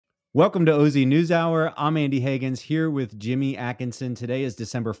Welcome to OZ News Hour. I'm Andy Hagans here with Jimmy Atkinson. Today is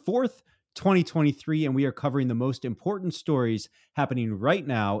December 4th, 2023, and we are covering the most important stories happening right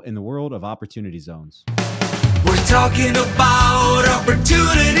now in the world of opportunity zones. We're talking about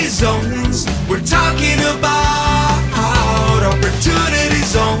opportunity zones. We're talking about opportunity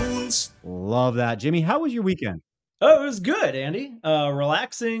zones. Love that. Jimmy, how was your weekend? Oh, it was good, Andy.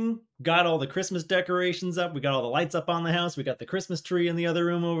 Relaxing. Got all the Christmas decorations up. We got all the lights up on the house. We got the Christmas tree in the other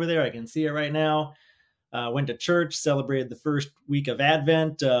room over there. I can see it right now. Went to church, celebrated the first week of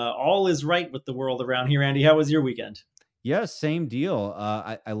Advent. All is right with the world around here, Andy. How was your weekend? Yeah, same deal.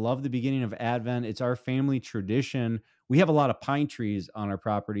 I love the beginning of Advent. It's our family tradition. We have a lot of pine trees on our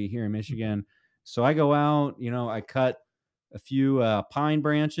property here in Michigan. So I go out, I cut a few pine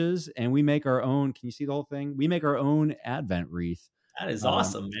branches and we make our own. Can you see the whole thing? We make our own Advent wreath. That is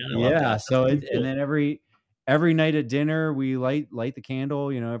awesome, man. I love Yeah. that. So That's pretty and cool. then every night at dinner we light the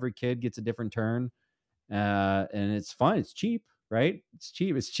candle. Every kid gets a different turn, and it's fun. It's cheap, right? It's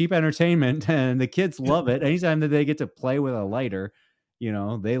cheap. It's cheap entertainment, and the kids love it. Anytime that they get to play with a lighter,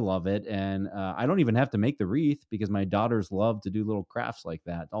 they love it. And I don't even have to make the wreath because my daughters love to do little crafts like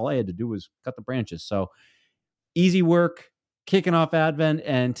that. All I had to do was cut the branches. So easy work, kicking off Advent.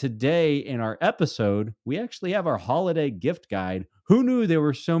 And today in our episode, we actually have our holiday gift guide. Who knew there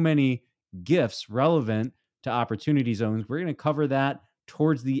were so many gifts relevant to opportunity zones? We're going to cover that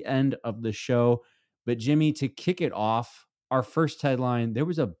towards the end of the show. But Jimmy, to kick it off, our first headline, there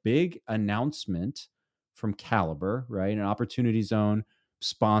was a big announcement from Caliber, right? An opportunity zone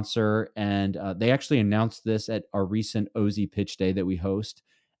sponsor. And they actually announced this at our recent OZ pitch day that we host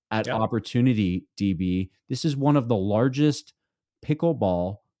at Yep. Opportunity DB. This is one of the largest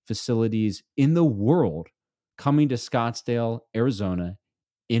pickleball facilities in the world coming to Scottsdale, Arizona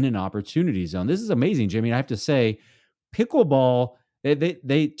in an opportunity zone. This is amazing, Jimmy. I have to say, pickleball,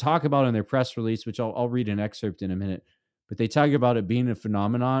 they talk about in their press release, which I'll read an excerpt in a minute, but they talk about it being a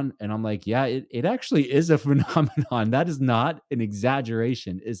phenomenon. And I'm like, yeah, it actually is a phenomenon. That is not an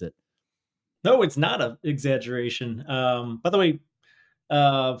exaggeration, is it? No, it's not an exaggeration. By the way,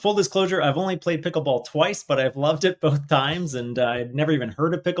 full disclosure, I've only played pickleball twice, but I've loved it both times. And I'd never even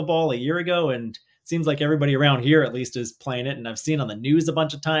heard of pickleball a year ago. And it seems like everybody around here at least is playing it. And I've seen it on the news a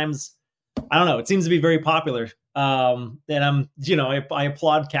bunch of times. I don't know. It seems to be very popular. And I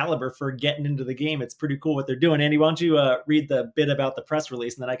applaud Caliber for getting into the game. It's pretty cool what they're doing. Andy, why don't you read the bit about the press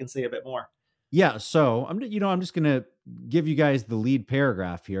release and then I can say a bit more. Yeah, so I'm just going to give you guys the lead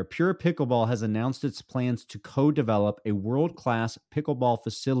paragraph here. Pure Pickleball has announced its plans to co-develop a world-class pickleball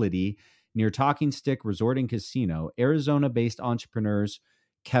facility near Talking Stick Resort and Casino. Arizona-based entrepreneurs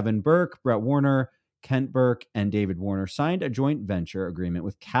Kevin Burke, Brett Warner, Kent Burke, and David Warner signed a joint venture agreement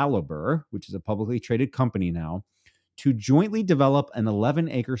with Caliber, which is a publicly traded company now, to jointly develop an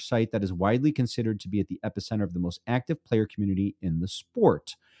 11-acre site that is widely considered to be at the epicenter of the most active player community in the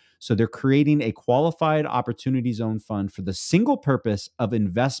sport. So they're creating a qualified opportunity zone fund for the single purpose of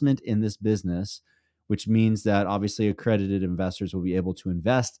investment in this business, which means that obviously accredited investors will be able to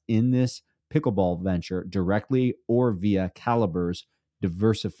invest in this pickleball venture directly or via Caliber's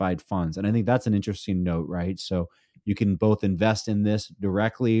diversified funds. And I think that's an interesting note, right? So you can both invest in this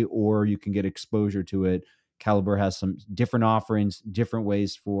directly or you can get exposure to it. Caliber has some different offerings, different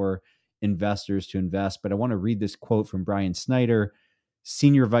ways for investors to invest. But I want to read this quote from Brian Snyder,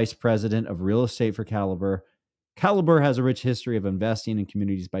 Senior Vice President of Real Estate for Caliber. Caliber has a rich history of investing in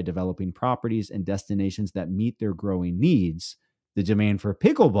communities by developing properties and destinations that meet their growing needs. The demand for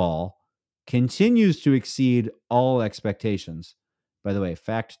pickleball continues to exceed all expectations. By the way,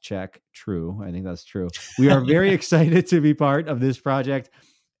 fact check, true. I think that's true. We are very excited to be part of this project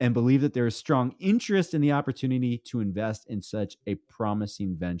and believe that there is strong interest in the opportunity to invest in such a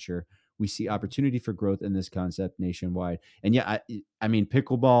promising venture. We see opportunity for growth in this concept nationwide. And yeah, I mean,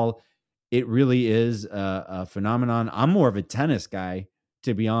 pickleball, it really is a phenomenon. I'm more of a tennis guy,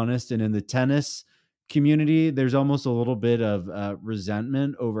 to be honest. And in the tennis community, there's almost a little bit of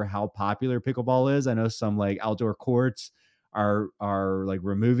resentment over how popular pickleball is. I know some like outdoor courts are like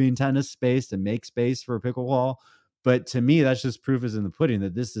removing tennis space to make space for pickleball. But to me, that's just proof is in the pudding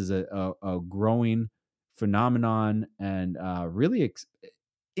that this is a growing phenomenon and really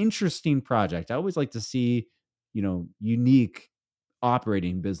interesting project. I always like to see, unique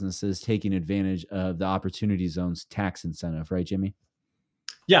operating businesses taking advantage of the opportunity zones tax incentive, right, Jimmy?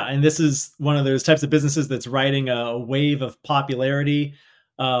 Yeah, and this is one of those types of businesses that's riding a wave of popularity.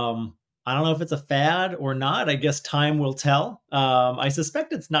 I don't know if it's a fad or not. I guess time will tell. I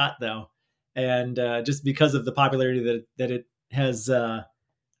suspect it's not, though. And just because of the popularity that it has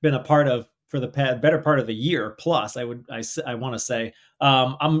been a part of for the better part of a year plus. I want to say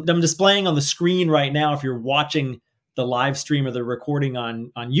I'm displaying on the screen right now. If you're watching the live stream or the recording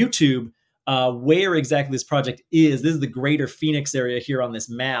on YouTube, where exactly this project is. This is the greater Phoenix area here on this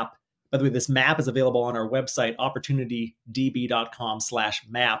map. By the way, this map is available on our website,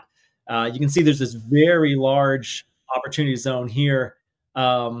 opportunitydb.com/map. You can see there's this very large opportunity zone here,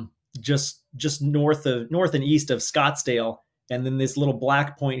 just north and east of Scottsdale. And then this little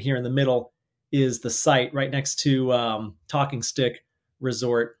black point here in the middle is the site right next to Talking Stick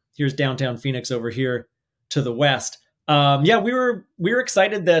Resort. Here's downtown Phoenix over here to the west. We were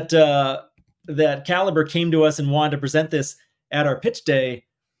excited that Caliber came to us and wanted to present this at our pitch day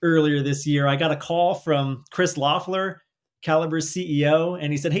earlier this year. I got a call from Chris Loeffler, Caliber's CEO,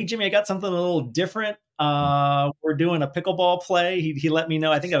 and he said, "Hey Jimmy, I got something a little different. We're doing a pickleball play." He let me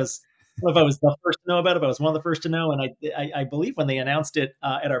know. I don't know if I was the first to know about it, but I was one of the first to know. And I believe when they announced it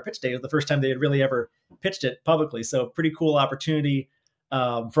at our pitch day, it was the first time they had really ever pitched it publicly. So pretty cool opportunity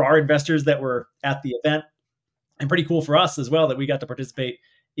for our investors that were at the event, and pretty cool for us as well that we got to participate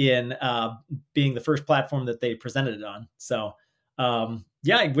in being the first platform that they presented it on. So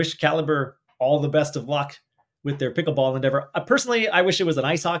I wish Caliber all the best of luck with their pickleball endeavor. Personally, I wish it was an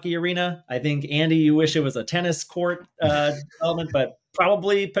ice hockey arena. I think, Andy, you wish it was a tennis court development, but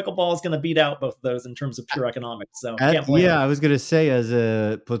probably pickleball is going to beat out both of those in terms of pure economics. So can't blame them. I was going to say, as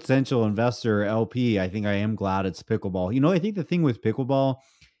a potential investor LP, I think I am glad it's pickleball. I think the thing with pickleball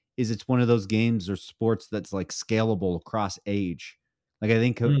is it's one of those games or sports that's like scalable across age. Like I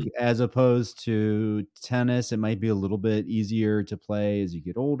think as opposed to tennis, it might be a little bit easier to play as you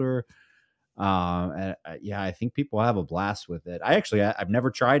get older. I think people have a blast with it. I've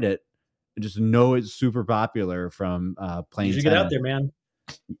never tried it. I just know it's super popular from playing. You should tennis. get out there, man.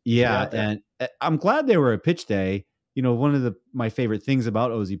 Yeah, and I'm glad they were at pitch day. One of my favorite things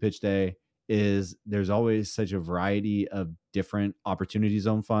about OZ Pitch Day is there's always such a variety of different opportunity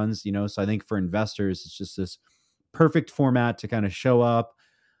zone funds. So I think for investors, it's just this perfect format to kind of show up.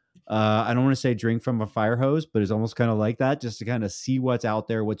 I don't want to say drink from a fire hose, but it's almost kind of like that, just to kind of see what's out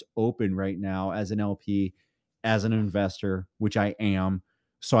there, what's open right now as an LP, as an investor, which I am.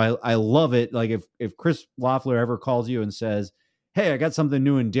 So I love it. Like if Chris Loeffler ever calls you and says, "Hey, I got something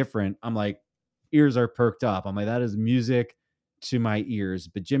new and different," I'm like, ears are perked up. I'm like, that is music to my ears.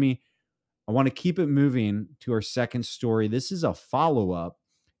 But Jimmy, I want to keep it moving to our second story. This is a follow-up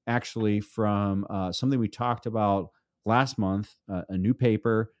actually from something we talked about last month, a new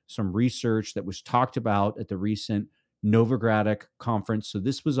paper, some research that was talked about at the recent Novogradac conference. So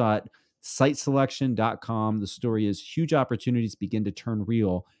this was at siteselection.com. The story is huge opportunities begin to turn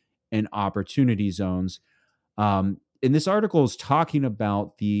real in opportunity zones. And this article is talking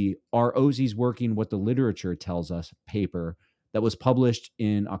about the Are OZs Working What the Literature Tells Us paper that was published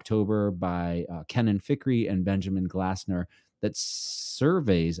in October by Kenan Fikri and Benjamin Glassner that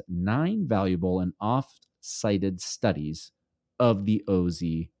surveys 9 valuable and oft-cited studies of the OZ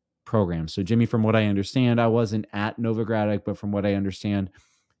program. So, Jimmy, from what I understand, I wasn't at Novogradac, but from what I understand,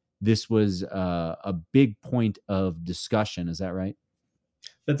 this was a big point of discussion. Is that right?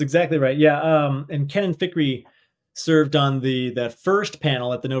 That's exactly right. Yeah. And Kenan Fikri served on that first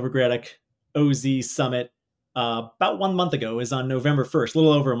panel at the Novogradac OZ Summit about 1 month ago. Is on November 1st, a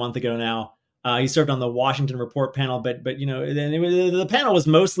little over a month ago now. He served on the Washington Report panel, but the panel was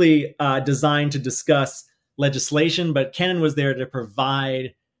mostly designed to discuss legislation, but Kenan was there to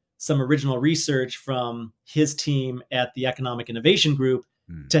provide some original research from his team at the Economic Innovation Group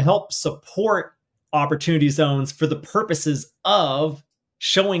to help support opportunity zones for the purposes of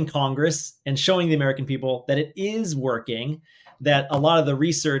showing Congress and showing the American people that it is working, that a lot of the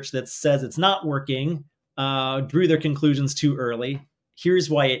research that says it's not working drew their conclusions too early. Here's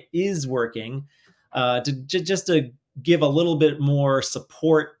why it is working, just to give a little bit more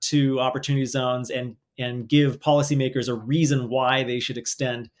support to opportunity zones and give policymakers a reason why they should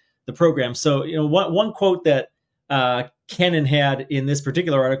extend the program. So, one quote that Kenan had in this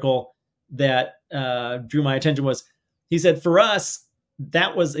particular article that drew my attention was, he said, "For us,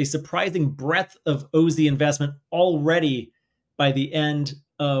 that was a surprising breadth of OZ investment already by the end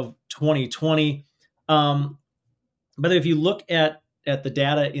of 2020. But if you look at the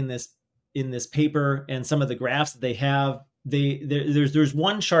data in this paper and some of the graphs that they have, there's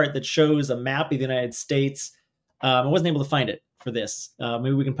one chart that shows a map of the United States. I wasn't able to find it for this.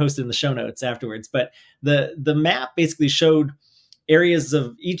 Maybe we can post it in the show notes afterwards. But the map basically showed areas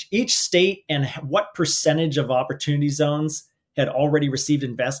of each state and what percentage of opportunity zones had already received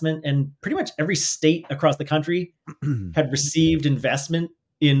investment. And pretty much every state across the country had received investment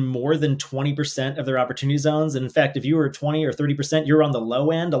in more than 20% of their opportunity zones. And in fact, if you were 20 or 30%, you're on the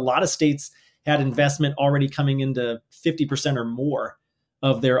low end. A lot of states had investment already coming into 50% or more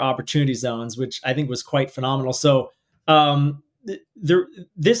of their opportunity zones, which I think was quite phenomenal. So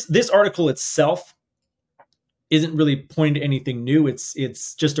this article itself isn't really pointing to anything new.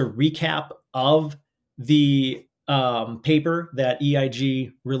 It's just a recap of the paper that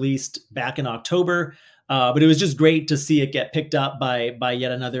EIG released back in October. But it was just great to see it get picked up by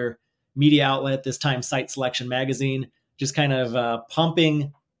yet another media outlet, this time Site Selection Magazine, just kind of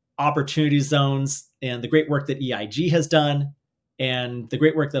pumping opportunity zones and the great work that EIG has done and the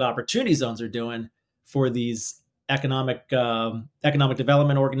great work that opportunity zones are doing for these economic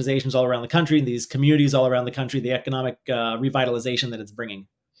development organizations all around the country, and these communities all around the country, the economic revitalization that it's bringing.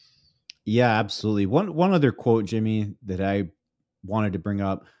 Yeah, absolutely. One other quote, Jimmy, that I wanted to bring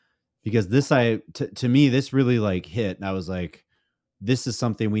up, because this to me this really like hit, and I was like, this is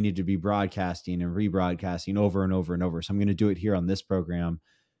something we need to be broadcasting and rebroadcasting over and over and over. So I'm going to do it here on this program.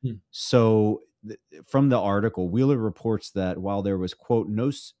 So from the article, Wheeler reports that while there was, quote,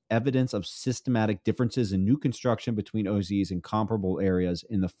 no evidence of systematic differences in new construction between OZs and comparable areas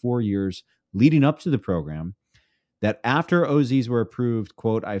in the 4 years leading up to the program, that after OZs were approved,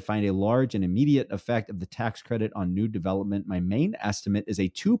 quote, I find a large and immediate effect of the tax credit on new development. My main estimate is a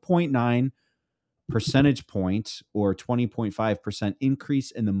 2.9 percentage point or 20.5%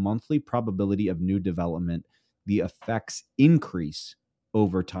 increase in the monthly probability of new development. The effects increase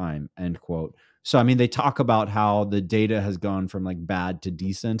over time, end quote. So, I mean, they talk about how the data has gone from like bad to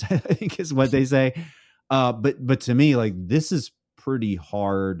decent, I think is what they say. But to me, like, this is pretty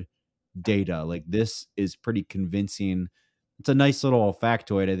hard data. Like, this is pretty convincing. It's a nice little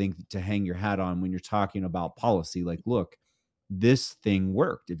factoid, I think, to hang your hat on when you're talking about policy. Like, look, this thing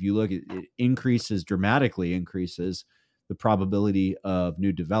worked. If you look at it, dramatically increases the probability of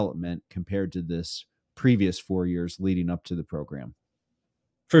new development compared to this previous 4 years leading up to the program.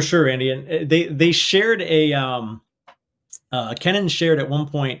 For sure, Andy. And they shared a Kenan shared at one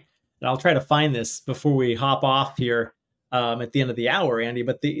point, and I'll try to find this before we hop off here at the end of the hour, Andy,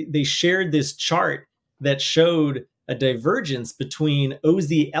 but they shared this chart that showed a divergence between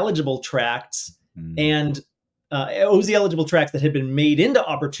OZ eligible tracts and OZ eligible tracts that had been made into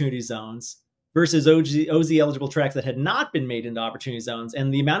opportunity zones versus OZ eligible tracts that had not been made into opportunity zones,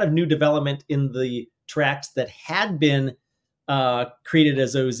 and the amount of new development in the tracts that had been created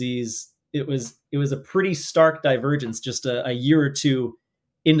as OZs. It was a pretty stark divergence just a year or two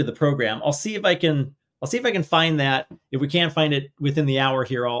into the program. I'll see if I can find that. If we can't find it within the hour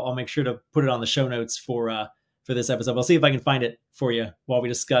here, I'll make sure to put it on the show notes for this episode. I'll see if I can find it for you while we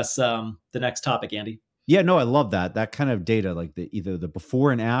discuss the next topic, Andy. Yeah, no, I love that kind of data, like either the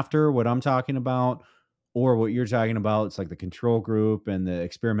before and after what I'm talking about, or what you're talking about. It's like the control group and the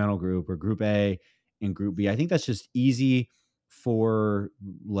experimental group, or group A and group B. I think that's just easy for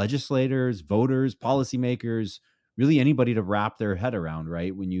legislators, voters, policymakers, really anybody to wrap their head around,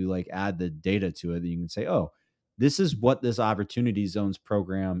 right? When you like add the data to it, you can say, oh, this is what this opportunity zones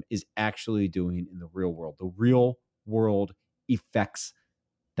program is actually doing in the real world, the real world effects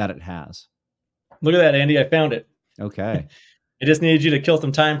that it has. Look at that, Andy. I found it. Okay. I just needed you to kill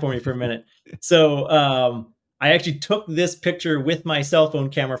some time for me for a minute. So I actually took this picture with my cell phone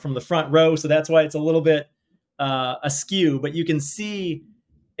camera from the front row. So that's why it's a little bit askew. But you can see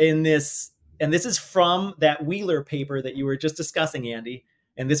in this, and this is from that Wheeler paper that you were just discussing, Andy.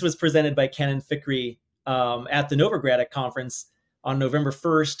 And this was presented by Kenan Fikri at the Novogradac conference on November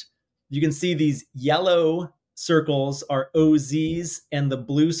 1st. You can see these yellow circles are OZs and the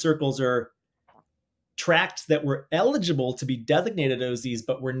blue circles are tracts that were eligible to be designated OZs,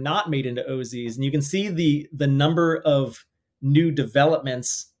 but were not made into OZs. And you can see the number of new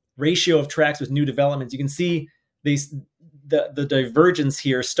developments, ratio of tracts with new developments. You can see the divergence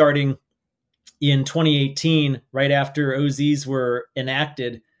here starting in 2018, right after OZs were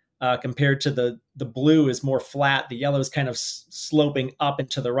enacted, compared to the blue is more flat. The yellow is kind of sloping up and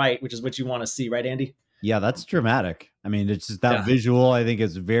to the right, which is what you want to see, right, Andy? Yeah, that's dramatic. I mean, it's just that visual, I think,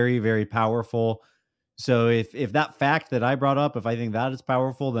 is very, very powerful. So if that fact that I brought up, if I think that is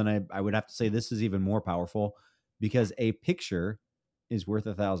powerful, then I would have to say this is even more powerful, because a picture is worth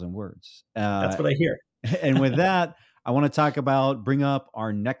 1,000 words. That's what I hear. And with that, I want to bring up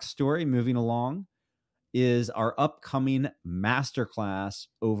our next story. Moving along is our upcoming masterclass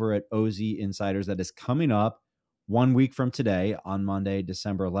over at OZ Insiders that is coming up 1 week from today on Monday,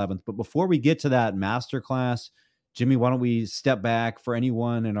 December 11th. But before we get to that masterclass, Jimmy, why don't we step back for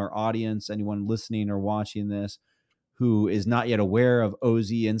anyone in our audience, anyone listening or watching this who is not yet aware of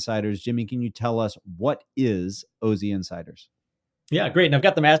OZ Insiders? Jimmy, can you tell us what is OZ Insiders? Yeah, great. And I've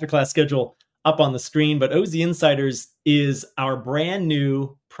got the masterclass schedule up on the screen, but OZ Insiders is our brand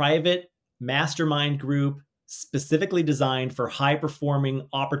new private mastermind group specifically designed for high performing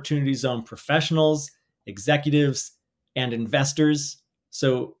opportunity zone professionals, executives, and investors.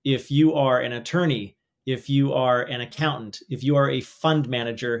 So if you are an attorney, if you are an accountant, if you are a fund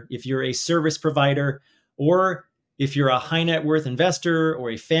manager, if you're a service provider, or if you're a high net worth investor or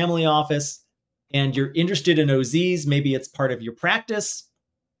a family office, and you're interested in OZs, maybe it's part of your practice.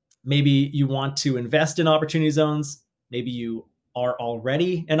 Maybe you want to invest in opportunity zones. Maybe you are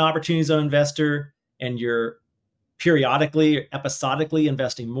already an opportunity zone investor and you're periodically, episodically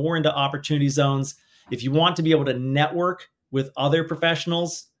investing more into opportunity zones. If you want to be able to network with other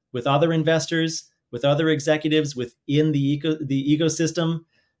professionals, with other investors, with other executives within the ecosystem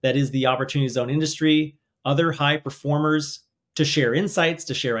that is the opportunity zone industry, other high performers, to share insights,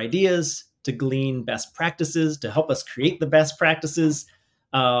 to share ideas, to glean best practices, to help us create the best practices,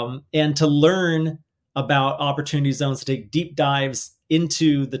 and to learn about opportunity zones, to take deep dives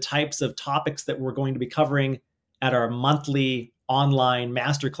into the types of topics that we're going to be covering at our monthly online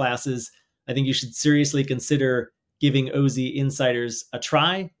masterclasses. I think you should seriously consider giving OZ Insiders a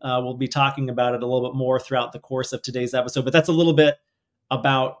try. We'll be talking about it a little bit more throughout the course of today's episode, but that's a little bit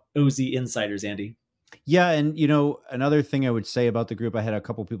about OZ Insiders, Andy. Yeah. And, another thing I would say about the group, I had a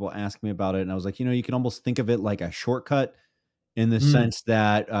couple people ask me about it, and I was like, you can almost think of it like a shortcut in the sense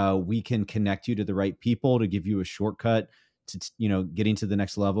that we can connect you to the right people to give you a shortcut to, getting to the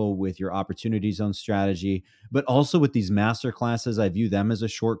next level with your opportunity zone strategy. But also with these master classes, I view them as a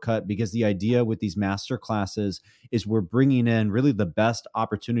shortcut, because the idea with these master classes is we're bringing in really the best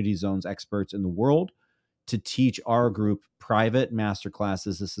opportunity zones experts in the world to teach our group private master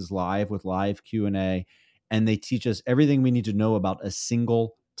classes. This is live with live Q&A, and they teach us everything we need to know about a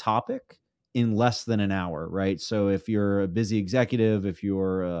single topic in less than an hour, right? So if you're a busy executive, if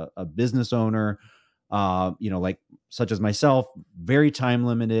you're a business owner, like such as myself, very time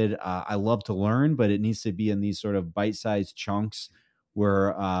limited. I love to learn, but it needs to be in these sort of bite-sized chunks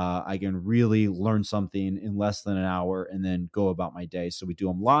where I can really learn something in less than an hour and then go about my day. So we do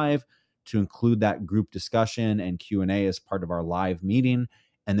them live to include that group discussion and Q&A as part of our live meeting.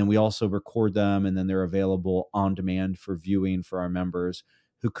 And then we also record them, and then they're available on demand for viewing for our members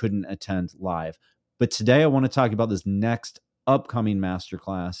who couldn't attend live. But today I want to talk about this next upcoming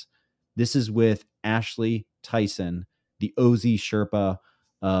masterclass. This is with Ashley Tyson, the OZ Sherpa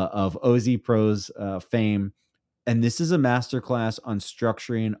of OZ Pros fame. And this is a masterclass on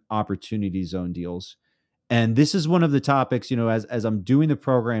structuring opportunity zone deals. And this is one of the topics, as I'm doing the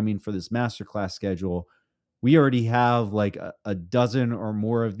programming for this masterclass schedule, we already have like a dozen or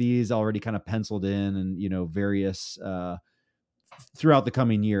more of these already kind of penciled in, and, various throughout the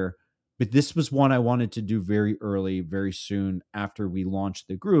coming year. But this was one I wanted to do very early, very soon after we launched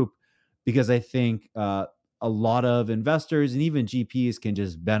the group, because I think a lot of investors and even GPs can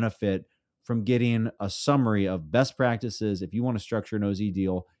just benefit from getting a summary of best practices. If you want to structure an OZ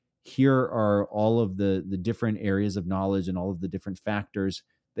deal, here are all of the different areas of knowledge and all of the different factors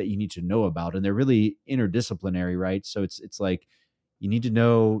that you need to know about. And they're really interdisciplinary, right? So it's like you need to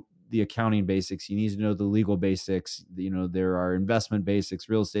know the accounting basics, you need to know the legal basics, there are investment basics,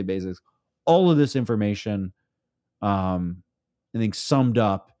 real estate basics, all of this information, I think summed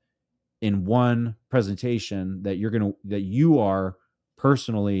up in one presentation that you are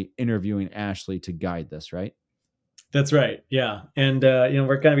personally interviewing Ashley to guide this, right? That's right. Yeah. And,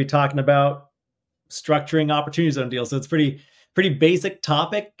 we're going to be talking about structuring opportunity zone deals. So it's pretty basic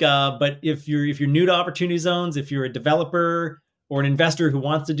topic. But if you're new to opportunity zones, if you're a developer or an investor who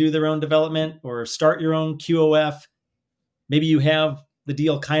wants to do their own development or start your own QOF, maybe you have the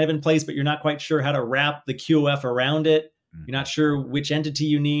deal kind of in place, but you're not quite sure how to wrap the QOF around it. You're not sure which entity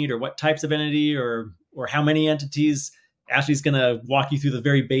you need or what types of entity or how many entities. Ashley's going to walk you through the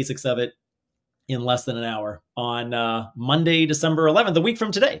very basics of it in less than an hour on Monday, December 11th, a week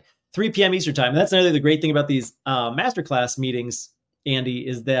from today, 3 p.m. Eastern time. And that's another the great thing about these masterclass meetings, Andy,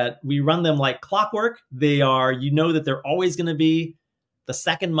 is that we run them like clockwork. They are, that they're always going to be the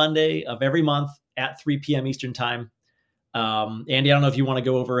second Monday of every month at 3 p.m. Eastern time. Andy, I don't know if you want to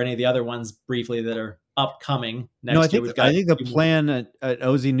go over any of the other ones briefly that are upcoming next year. I think the plan at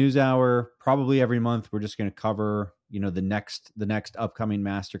OZ News Hour, probably every month, we're just going to cover, the next upcoming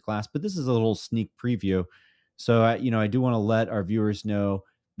masterclass. But this is a little sneak preview. So, I do want to let our viewers know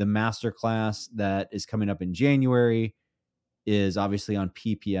the masterclass that is coming up in January is obviously on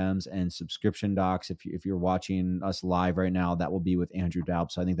PPMs and subscription docs. If you're watching us live right now, that will be with Andrew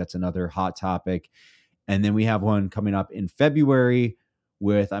Daub. So I think that's another hot topic. And then we have one coming up in February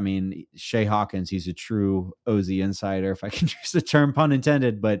with, I mean, Shay Hawkins. He's a true OZ insider, if I can use the term, pun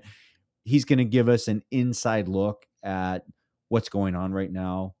intended, but he's going to give us an inside look at what's going on right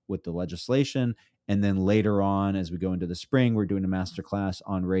now with the legislation. And then later on, as we go into the spring, we're doing a masterclass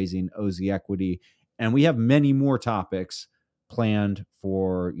on raising OZ equity. And we have many more topics planned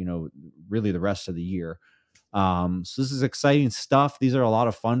for, really the rest of the year. So this is exciting stuff. These are a lot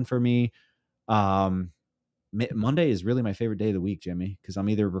of fun for me. Monday is really my favorite day of the week, Jimmy, because I'm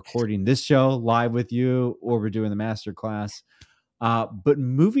either recording this show live with you or we're doing the masterclass. But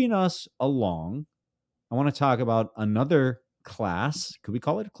moving us along, I want to talk about another class. Could we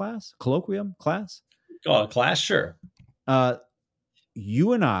call it a class? Colloquium class? Oh, class, sure.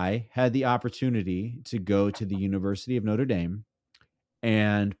 You and I had the opportunity to go to the University of Notre Dame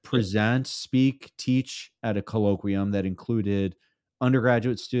and present, speak, teach at a colloquium that included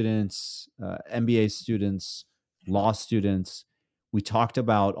undergraduate students, MBA students, law students. We talked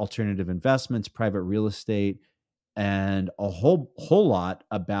about alternative investments, private real estate, and a whole lot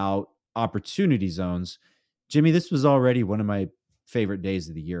about opportunity zones. Jimmy, this was already one of my favorite days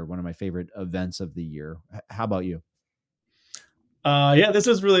of the year, one of my favorite events of the year. How about you? Yeah, this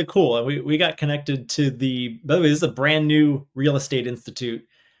was really cool. And we got connected to by the way, this is a brand new real estate institute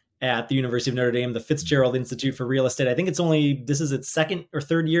at the University of Notre Dame, the Fitzgerald Institute for Real Estate. I think this is its second or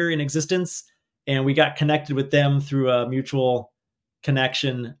third year in existence. And we got connected with them through a mutual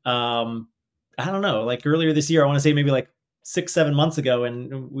connection. I don't know, like earlier this year, I want to say maybe like 6-7 months ago.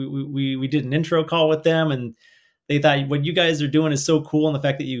 And we did an intro call with them, and they thought what you guys are doing is so cool. And the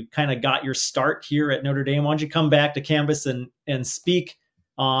fact that you kind of got your start here at Notre Dame, why don't you come back to campus and speak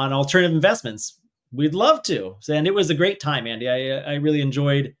on alternative investments? We'd love to. And it was a great time, Andy. I really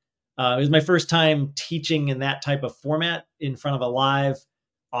enjoyed, it was my first time teaching in that type of format in front of a live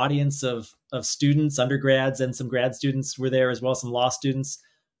audience of students, undergrads, and some grad students were there as well, some law students.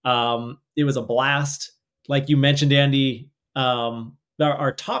 It was a blast. Like you mentioned, Andy,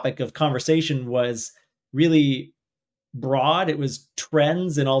 our topic of conversation was really broad. It was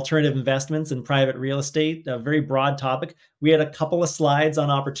trends in alternative investments and private real estate, a very broad topic. We had a couple of slides on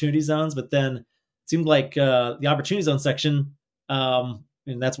opportunity zones, but then it seemed like the opportunity zone section, and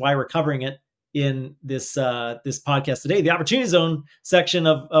that's why we're covering it in this podcast today. The opportunity zone section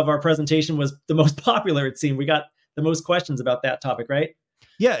of our presentation was the most popular, it seemed. We got the most questions about that topic, right?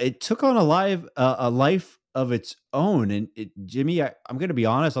 Yeah, it took on a life of its own. And Jimmy, I'm going to be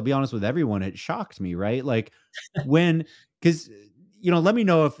honest. I'll be honest with everyone. It shocked me, right? Like because let me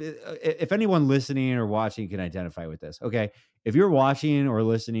know if anyone listening or watching can identify with this. Okay, if you're watching or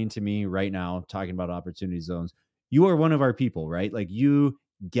listening to me right now talking about opportunity zones, you are one of our people, right? Like you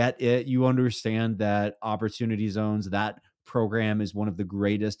get it. You understand that opportunity zones, that program is one of the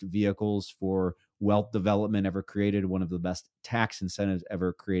greatest vehicles for wealth development ever created, one of the best tax incentives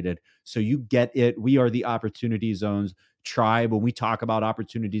ever created. So you get it. We are the opportunity zones tribe. When we talk about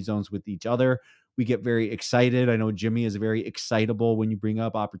opportunity zones with each other, we get very excited. I know Jimmy is very excitable when you bring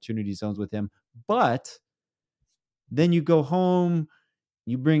up opportunity zones with him, but then you go home,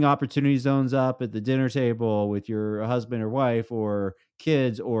 you bring opportunity zones up at the dinner table with your husband or wife or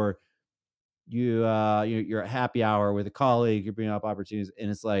kids, or you're at happy hour with a colleague, you bring up opportunities,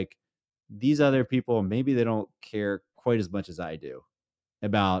 and it's like these other people, maybe they don't care quite as much as I do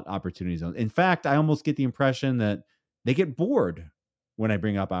about opportunity zones. In fact, I almost get the impression that they get bored when I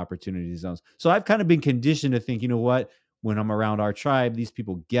bring up opportunity zones. So I've kind of been conditioned to think, you know what, when I'm around our tribe, these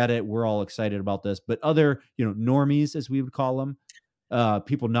people get it. We're all excited about this. But other, normies, as we would call them,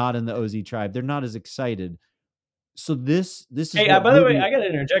 people not in the OZ tribe, they're not as excited. So this is Hey, what by the way, really. I got to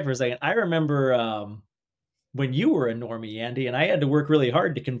interject for a second. I remember when you were a normie, Andy, and I had to work really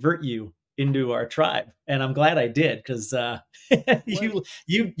hard to convert you into our tribe, and I'm glad I did because you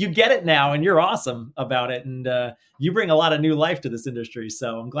get it now, and you're awesome about it, and you bring a lot of new life to this industry.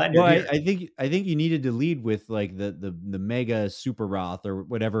 So I'm glad you're Well, here. I think you needed to lead with like the mega super Roth or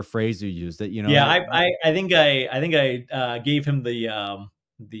whatever phrase you use that, Yeah, I think I gave him the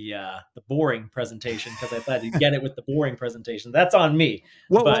boring presentation because I thought he'd get it with the boring presentation. That's on me.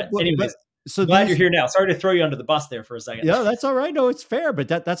 But but anyways, so glad you're these. here now. Sorry to throw you under the bus there for a second. Yeah, that's all right. No, it's fair, but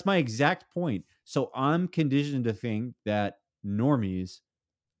that's my exact point. So I'm conditioned to think that normies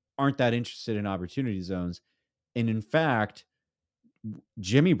aren't that interested in opportunity zones. And in fact,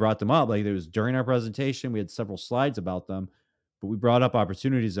 Jimmy brought them up. Like, it was during our presentation, we had several slides about them, but we brought up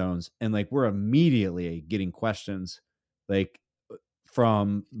opportunity zones, and like we're immediately getting questions like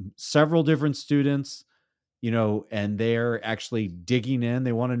from several different students, and they're actually digging in.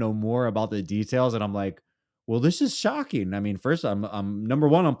 They want to know more about the details. And I'm like, well, this is shocking. I mean, first, I'm number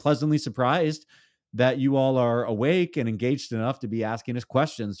one, I'm pleasantly surprised that you all are awake and engaged enough to be asking us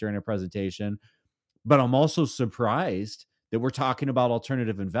questions during a presentation. But I'm also surprised that we're talking about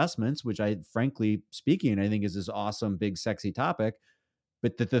alternative investments, which I, frankly speaking, I think is this awesome, big, sexy topic.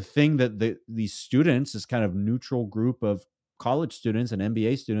 But that the thing that these students, this kind of neutral group of college students and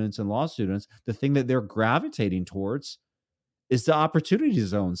MBA students and law students, the thing that they're gravitating towards is the opportunity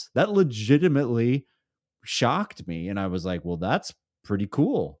zones. That legitimately shocked me. And I was like, well, that's pretty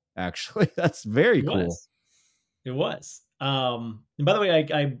cool. Actually, that's very It cool. was. It was. And by the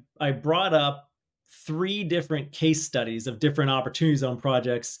way, I brought up three different case studies of different opportunity zone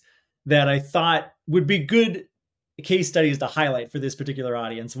projects that I thought would be good case studies to highlight for this particular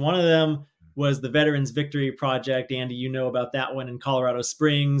audience. One of them was the Veterans Victory Project. Andy, you know about that one in Colorado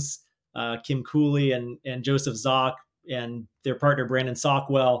Springs. Kim Cooley and Joseph Zock and their partner Brandon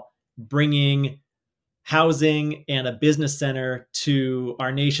Sockwell bringing housing and a business center to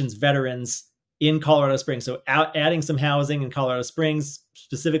our nation's veterans in Colorado Springs. So adding some housing in Colorado Springs,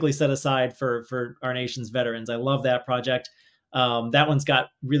 specifically set aside for our nation's veterans. I love that project. That one's got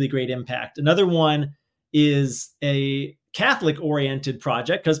really great impact. Another one is a Catholic-oriented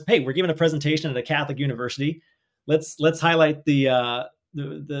project because, hey, we're giving a presentation at a Catholic university. Let's highlight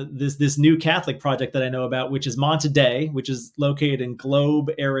this new Catholic project that I know about, which is Montaday, which is located in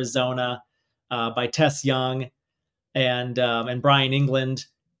Globe, Arizona, by Tess Young and Brian England.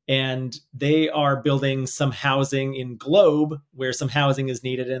 And they are building some housing in Globe where some housing is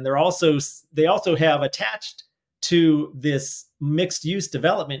needed. And they also have attached to this mixed use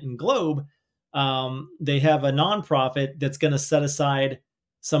development in Globe. They have a nonprofit that's going to set aside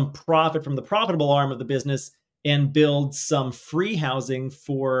some profit from the profitable arm of the business and build some free housing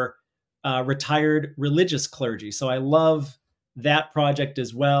for retired religious clergy. So I love that project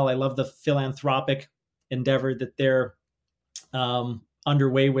as well. I love the philanthropic endeavor that they're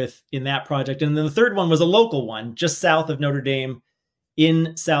underway with in that project. And then the third one was a local one just south of Notre Dame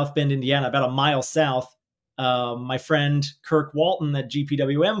in South Bend, Indiana, about a mile south. My friend Kirk Walton at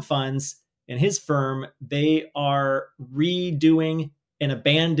GPWM Funds and his firm, they are redoing an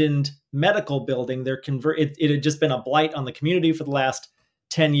abandoned medical building. It had just been a blight on the community for the last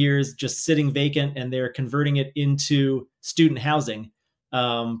 10 years, just sitting vacant, and they're converting it into student housing.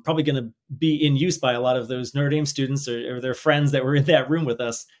 Probably going to be in use by a lot of those Notre Dame students or their friends that were in that room with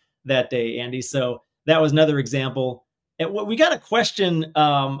us that day, Andy. So that was another example. And we got a question,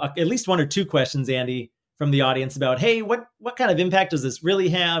 at least one or two questions, Andy, from the audience about, hey, what kind of impact does this really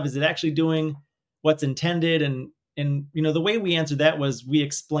have? Is it actually doing what's intended? And the way we answered that was we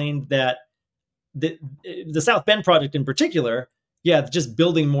explained that the South Bend project in particular, yeah, just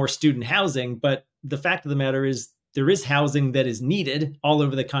building more student housing. But the fact of the matter is there is housing that is needed all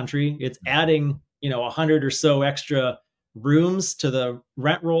over the country. It's adding, 100 or so extra rooms to the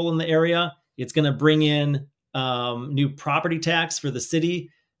rent roll in the area. It's going to bring in new property tax for the city,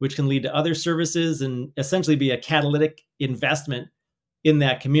 which can lead to other services and essentially be a catalytic investment in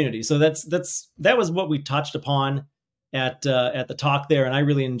that community. So that was what we touched upon at the talk there, and I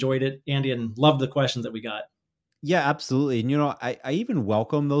really enjoyed it, Andy, and loved the questions that we got. Yeah, absolutely. And I even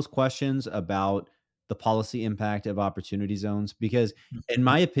welcome those questions about the policy impact of opportunity zones because, in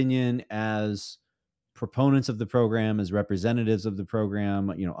my opinion, as proponents of the program, as representatives of the program,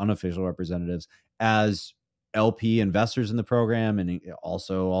 unofficial representatives, as LP investors in the program, and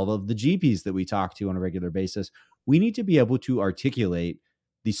also all of the GPs that we talk to on a regular basis, we need to be able to articulate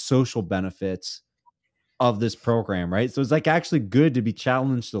the social benefits of this program, right? So it's like actually good to be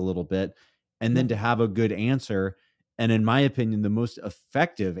challenged a little bit and then to have a good answer. And in my opinion, the most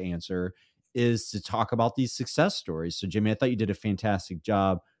effective answer is to talk about these success stories. So Jimmy, I thought you did a fantastic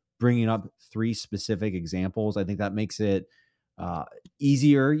job bringing up three specific examples. I think that makes it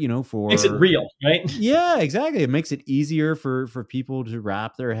easier, Makes it real, right? Yeah, exactly. It makes it easier for people to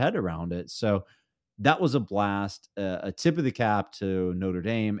wrap their head around it. So that was a blast, a tip of the cap to Notre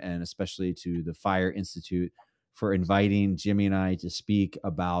Dame and especially to the Fire Institute for inviting Jimmy and I to speak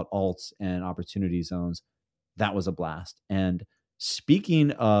about alts and opportunity zones. That was a blast. And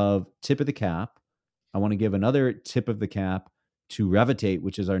speaking of tip of the cap, I want to give another tip of the cap to Revitate,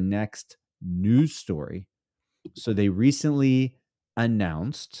 which is our next news story. So they recently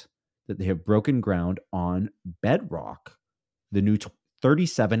announced that they have broken ground on Bedrock, the new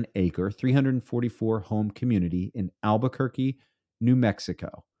 37-acre, 344-home community in Albuquerque, New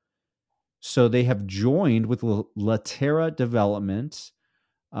Mexico. So they have joined with Laterra Development,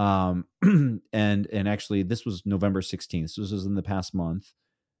 and actually this was November 16th. So this was in the past month.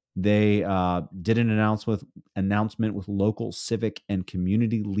 They did an announcement with local civic and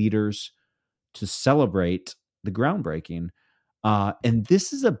community leaders to celebrate the groundbreaking. And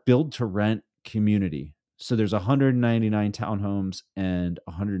this is a build to rent community. So there's 199 townhomes and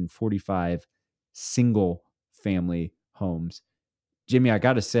 145 single family homes. Jimmy, I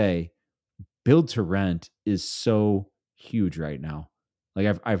got to say, build to rent is so huge right now.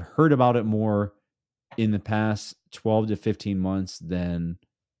 Like I've heard about it more in the past 12 to 15 months than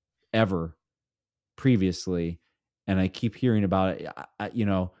ever previously, and I keep hearing about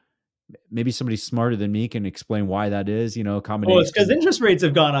it. Maybe somebody smarter than me can explain why that is, a Well, it's because combination. interest rates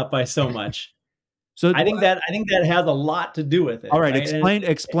have gone up by so much. So I think that has a lot to do with all it, right, right? And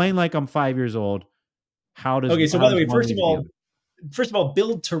explain like I'm 5 years old. okay, so How by the does way, one need to be? first of all,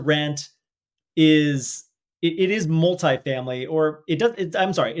 build to rent is it is multifamily, or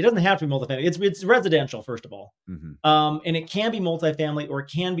I'm sorry, it doesn't have to be multifamily. It's residential, first of all. Mhm. And it can be multifamily or it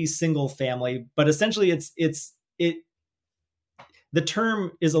can be single family, but essentially it the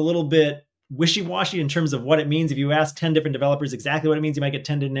term is a little bit wishy-washy in terms of what it means. If you ask 10 different developers exactly what it means, you might get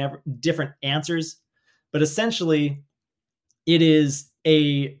 10 different answers. But essentially, it is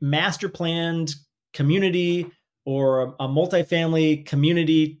a master planned community or a multifamily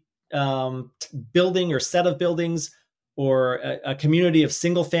community building or set of buildings, or a community of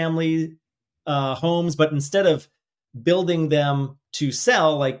single family homes. But instead of building them to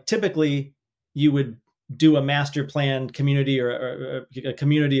sell, like typically you would do a master planned community, or a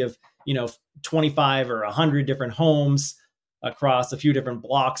community of 25 or 100 different homes across a few different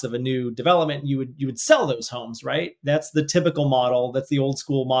blocks of a new development. You would sell those homes, right? That's the typical model. That's the old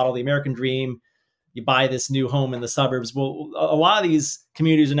school model, the American dream. You buy this new home in the suburbs. Well, a lot of these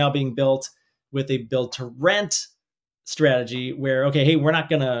communities are now being built with a build to rent strategy where, okay, hey, we're not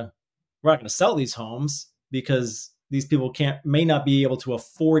gonna sell these homes because these people may not be able to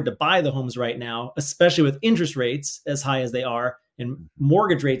afford to buy the homes right now, especially with interest rates as high as they are and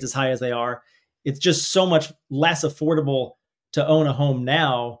mortgage rates as high as they are. It's just so much less affordable to own a home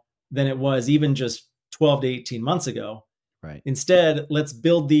now than it was even just 12 to 18 months ago. Right. Instead, let's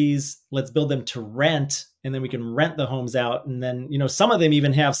build them to rent, and then we can rent the homes out. And then, some of them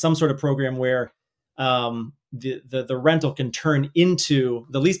even have some sort of program where the rental can turn into,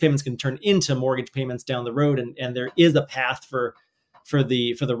 the lease payments can turn into mortgage payments down the road. And there is a path for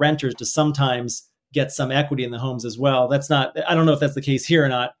the renters to sometimes get some equity in the homes as well. I don't know if that's the case here or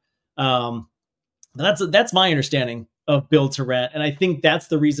not. That's my understanding of build to rent. And I think that's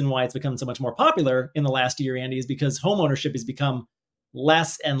the reason why it's become so much more popular in the last year, Andy, is because home ownership has become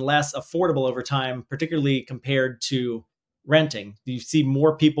less and less affordable over time, particularly compared to renting. You see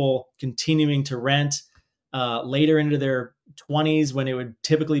more people continuing to rent later into their 20s, when it would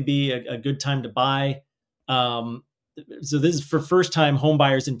typically be a good time to buy. So this is for first-time home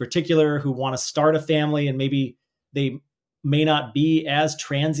buyers in particular who want to start a family, and maybe they may not be as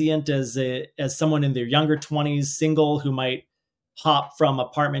transient as someone in their younger 20s, single, who might hop from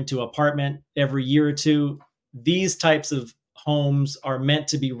apartment to apartment every year or two. These types of homes are meant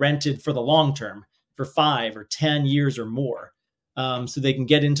to be rented for the long term, for 5 or 10 years or more. So they can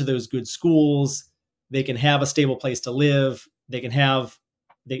get into those good schools, they can have a stable place to live, they can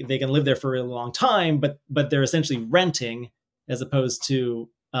live there for a really long time, but they're essentially renting as opposed to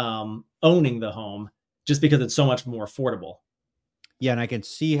owning the home, just because it's so much more affordable. Yeah, and I can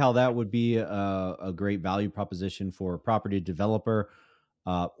see how that would be a great value proposition for a property developer,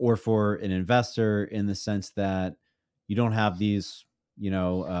 or for an investor, in the sense that you don't have these,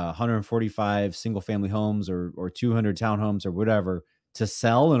 145 single family homes or 200 townhomes or whatever to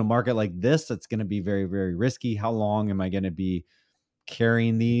sell in a market like this. That's going to be very, very risky. How long am I going to be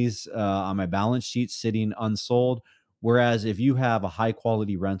carrying these on my balance sheet sitting unsold? Whereas if you have a high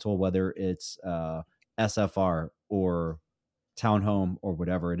quality rental, whether it's SFR or townhome or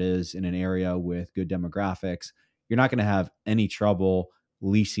whatever it is, in an area with good demographics, you're not going to have any trouble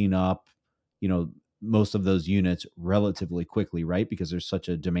leasing up, most of those units relatively quickly, right? Because there's such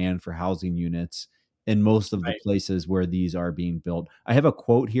a demand for housing units in most of the Right. places where these are being built. I have a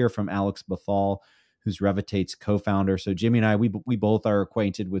quote here from Alex Bethal, who's Revitate's co-founder. So Jimmy and I, we both are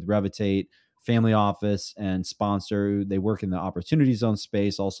acquainted with Revitate, family office and sponsor. They work in the opportunity zone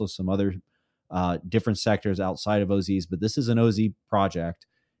space, also some other different sectors outside of OZs, but this is an OZ project.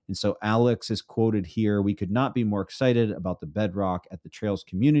 And so Alex is quoted here: "We could not be more excited about the bedrock at the Trails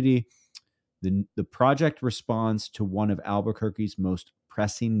community. The project responds to one of Albuquerque's most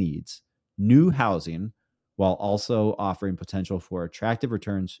pressing needs, new housing, while also offering potential for attractive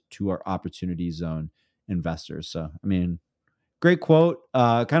returns to our opportunity zone investors." So, I mean, great quote,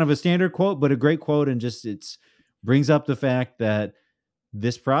 kind of a standard quote, but a great quote. And just, it's brings up the fact that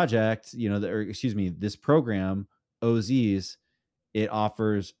this project, this program, OZs, it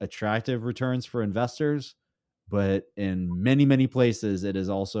offers attractive returns for investors, but in many, many places, it has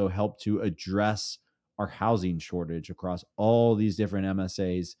also helped to address our housing shortage across all these different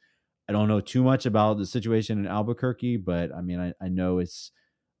MSAs. I don't know too much about the situation in Albuquerque, but I mean, I know it's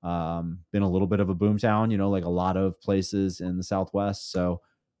been a little bit of a boom town, like a lot of places in the Southwest. So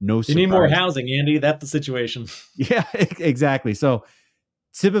no You need more surprise. housing, Andy. That's the situation. Yeah, exactly. So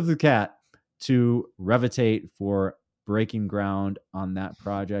tip of the cat to Revitate for breaking ground on that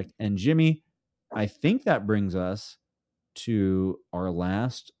project. And Jimmy, I think that brings us to our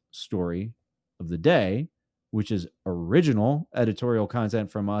last story of the day, which is original editorial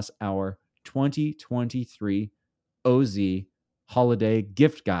content from us, our 2023 OZ holiday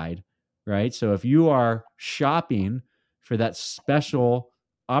gift guide, right? So if you are shopping for that special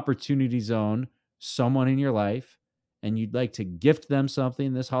opportunity zone, someone in your life, and you'd like to gift them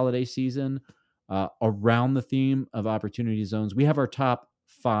something this holiday season around the theme of opportunity zones, we have our top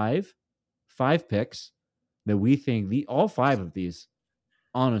five picks that we think all five of these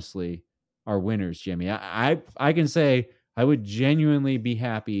honestly are winners, Jimmy. I can say I would genuinely be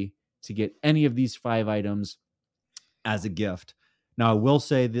happy to get any of these 5 items as a gift. Now, I will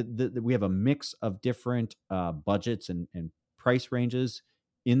say that we have a mix of different budgets and price ranges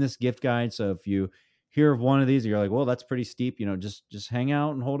in this gift guide. So if you hear of one of these, you're like, well, that's pretty steep. Just hang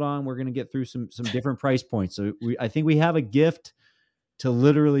out and hold on. We're going to get through some different price points. So I think we have a gift to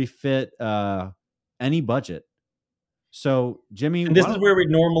literally fit any budget. So, Jimmy, And this is where we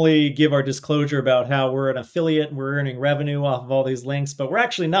normally give our disclosure about how we're an affiliate and we're earning revenue off of all these links, but we're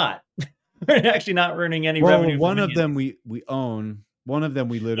actually not. We're actually not earning any revenue. One of them we own. One of them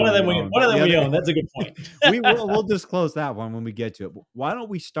we literally own. One of them we own. That's a good point. We'll disclose that one when we get to it. Why don't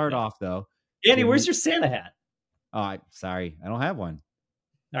we start off though? Andy, where's your Santa hat? Oh, sorry, I don't have one.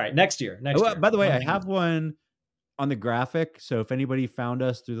 All right, next year. By the way, I have one on the graphic. So if anybody found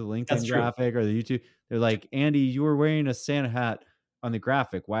us through the LinkedIn graphic or the YouTube, they're like, Andy, you were wearing a Santa hat on the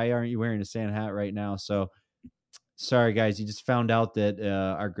graphic. Why aren't you wearing a Santa hat right now? So sorry, guys, you just found out that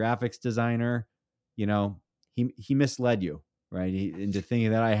our graphics designer, he misled you, right? Into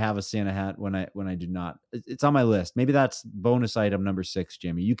thinking that I have a Santa hat when I do not. It's on my list. Maybe that's bonus item number 6,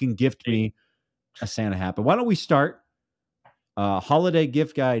 Jimmy. You can gift me a Santa hat, but why don't we start? Holiday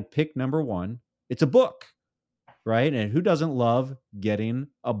gift guide pick number 1. It's a book, right? And who doesn't love getting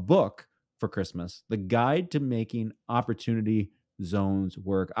a book for Christmas? The Guide to Making Opportunity Zones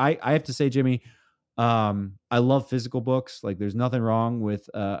Work. I have to say, Jimmy, I love physical books. Like there's nothing wrong with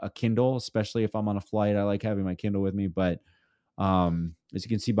a Kindle, especially if I'm on a flight. I like having my Kindle with me, but as you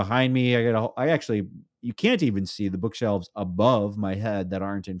can see behind me, you can't even see the bookshelves above my head that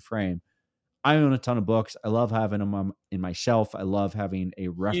aren't in frame. I own a ton of books. I love having them in my shelf. I love having a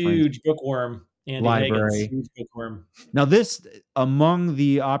reference. Huge bookworm. Andy library. Huge bookworm. Now this, among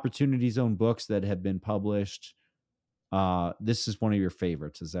the Opportunity Zone books that have been published, this is one of your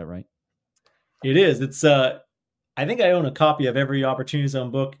favorites. Is that right? It is. It's I think I own a copy of every Opportunity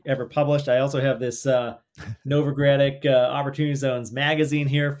Zone book ever published. I also have this Novogradic Opportunity Zones magazine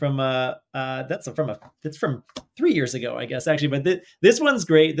here from it's from 3 years ago, I guess, actually. But this one's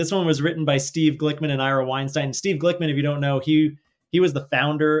great. This one was written by Steve Glickman and Ira Weinstein. Steve Glickman, if you don't know, he was the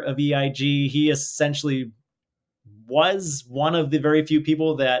founder of EIG. He essentially was one of the very few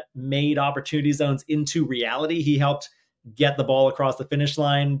people that made Opportunity Zones into reality. He helped get the ball across the finish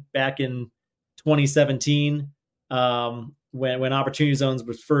line back in 2017. When Opportunity Zones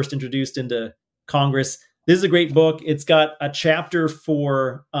was first introduced into Congress. This is a great book. It's got a chapter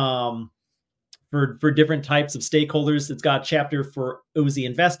for different types of stakeholders. It's got a chapter for OZ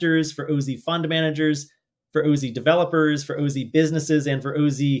investors, for OZ fund managers, for OZ developers, for OZ businesses, and for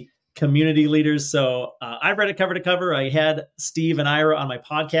OZ community leaders. So I've read it cover to cover. I had Steve and Ira on my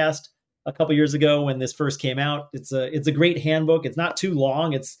podcast a couple years ago when this first came out. It's a great handbook. It's not too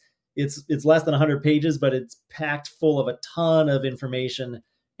long. It's less than 100 pages, but it's packed full of a ton of information.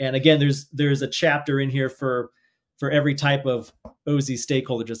 And again, there's a chapter in here for every type of OZ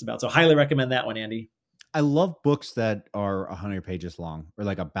stakeholder just about. So highly recommend that one, Andy. I love books that are 100 pages long or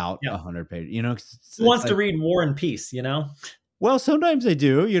like about 100 pages, Who wants to read War and Peace, Well, sometimes I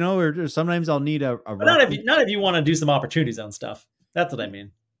do, or sometimes I'll need a not if you want to do some Opportunity Zone stuff. That's what I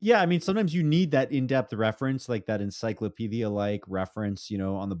mean. Yeah, I mean, sometimes you need that in-depth reference, like that encyclopedia-like reference,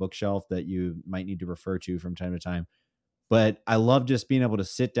 on the bookshelf that you might need to refer to from time to time. But I love just being able to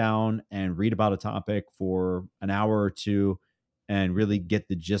sit down and read about a topic for an hour or two and really get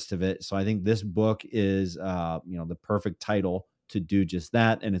the gist of it. So I think this book is, the perfect title to do just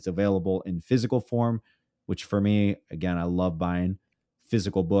that. And it's available in physical form, which for me, again, I love buying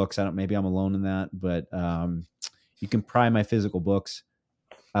physical books. Maybe I'm alone in that, but you can pry my physical books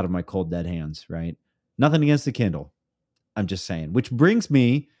out of my cold dead hands, right? Nothing against the Kindle. I'm just saying, which brings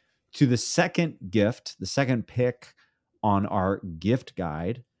me to the second gift, the second pick on our gift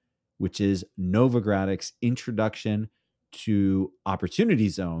guide, which is Novogradic's Introduction to Opportunity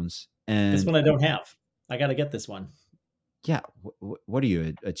Zones. This And one I don't have. I got to get this one. yeah, what are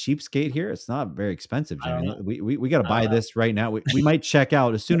you, a cheapskate here? It's not very expensive, I don't Jimmy. know. We got to buy this right now. We might check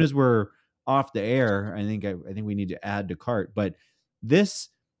out as soon as we're off the air. I think we need to add to cart. But this,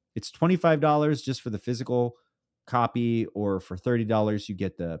 it's $25 just for the physical copy, or for $30 you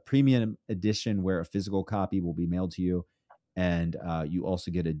get the premium edition where a physical copy will be mailed to you, and you also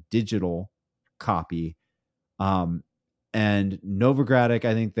get a digital copy. And Novogradic,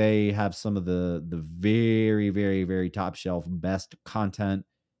 I think they have some of the very, very, very top shelf best content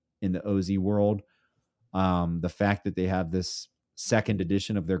in the OZ world. The fact that they have this second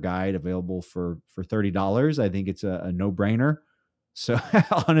edition of their guide available for $30, I think it's a no brainer. So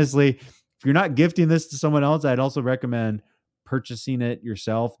honestly, if you're not gifting this to someone else, I'd also recommend purchasing it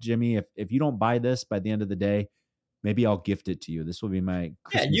yourself, Jimmy. If you don't buy this by the end of the day, maybe I'll gift it to you. This will be my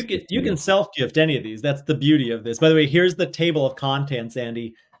Yeah, Christmas gift to you can self-gift any of these. That's the beauty of this. By the way, here's the table of contents,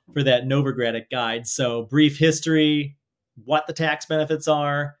 Andy, for that Novogradic guide. So brief history, what the tax benefits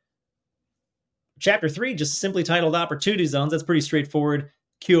are. Chapter 3, just simply titled Opportunity Zones. That's pretty straightforward.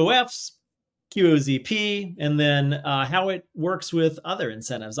 QOFs, QOZP, and then how it works with other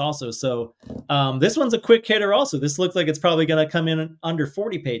incentives also. So this one's a quick hitter also. This looks like it's probably going to come in under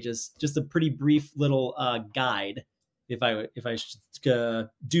 40 pages. Just a pretty brief little guide, if I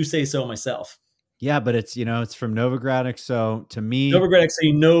do say so myself. Yeah, but it's from Novogradic, so to me, Novogradic, so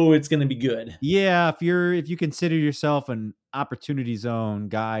you know it's going to be good. yeah, if you consider yourself an opportunity zone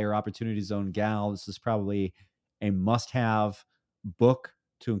guy or opportunity zone gal, this is probably a must-have book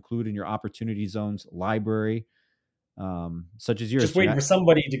to include in your opportunity zones library, such as yours. Just waiting for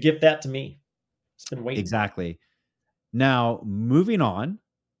somebody to gift that to me. Just been waiting. Exactly. Now, moving on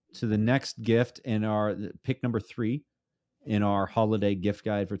to the next gift in our pick number 3 in our holiday gift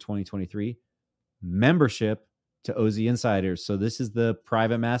guide for 2023, membership to OZ Insiders. So this is the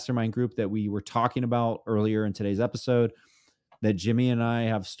private mastermind group that we were talking about earlier in today's episode that Jimmy and I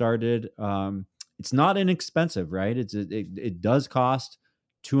have started. It's not inexpensive, right? It does cost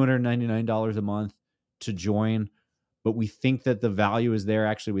 $299 a month to join, but we think that the value is there.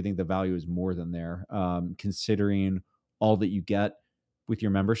 Actually, we think the value is more than there, considering all that you get with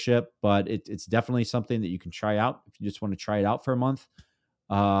your membership. But it's definitely something that you can try out if you just want to try it out for a month.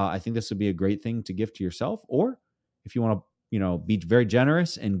 I think this would be a great thing to gift to yourself, or if you want to, be very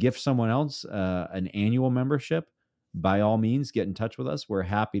generous and gift someone else an annual membership, by all means, get in touch with us. We're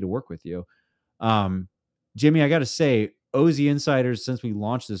happy to work with you. Jimmy, I got to say, OZ Insiders, since we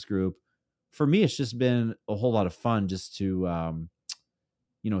launched this group, for me, it's just been a whole lot of fun just to,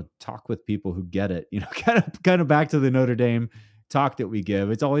 talk with people who get it, kind of back to the Notre Dame talk that we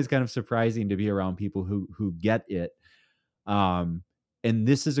give. It's always kind of surprising to be around people who get it. And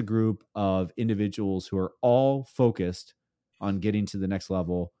this is a group of individuals who are all focused on getting to the next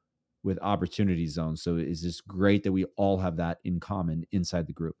level with opportunity zones. So it's just great that we all have that in common inside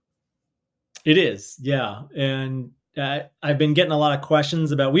the group. It is. Yeah. And I've been getting a lot of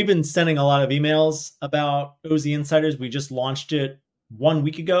questions we've been sending a lot of emails about OZ Insiders. We just launched it 1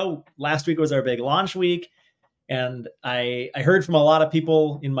 week ago. Last week was our big launch week. And I heard from a lot of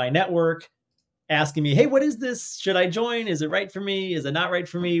people in my network asking me, hey, what is this? Should I join? Is it right for me? Is it not right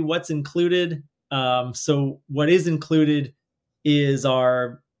for me? What's included? So what is included is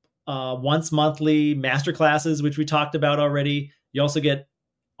our once monthly masterclasses, which we talked about already. You also get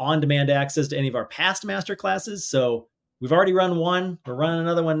on-demand access to any of our past masterclasses. So we've already run one. We're running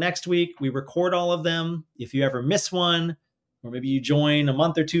another one next week. We record all of them. If you ever miss one, or maybe you join a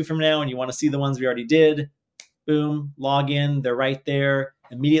month or two from now and you want to see the ones we already did, boom, log in. They're right there,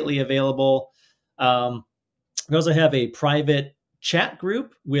 immediately available. We also have a private chat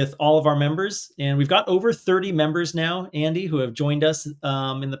group with all of our members, and we've got over 30 members now, Andy, who have joined us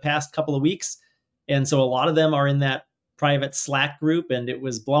in the past couple of weeks. And so a lot of them are in that private Slack group, and it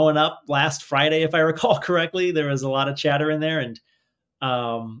was blowing up last Friday, if I recall correctly. There was a lot of chatter in there, and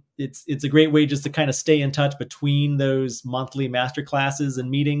it's a great way just to kind of stay in touch between those monthly masterclasses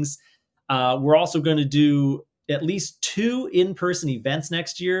and meetings. We're also going to do at least 2 in-person events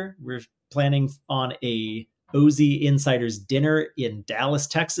next year. We're planning on a OZ Insiders dinner in Dallas,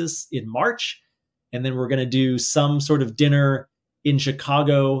 Texas in March. And then we're going to do some sort of dinner in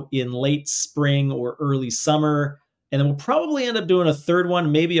Chicago in late spring or early summer. And then we'll probably end up doing a third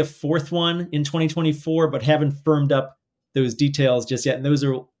one, maybe a fourth one in 2024, but haven't firmed up those details just yet. And those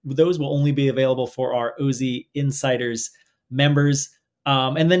will only be available for our OZ Insiders members.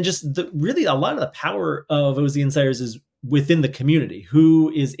 And then just really a lot of the power of OZ Insiders is within the community,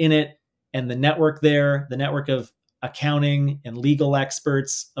 who is in it, and the network there, the network of accounting and legal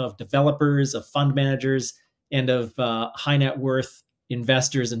experts, of developers, of fund managers, and of high net worth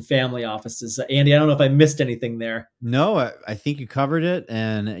investors and family offices. Andy, I don't know if I missed anything there. No, I think you covered it.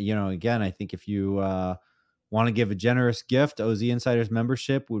 And, again, I think if you want to give a generous gift, OZ Insiders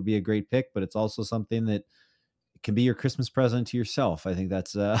membership would be a great pick, but it's also something that can be your Christmas present to yourself. I think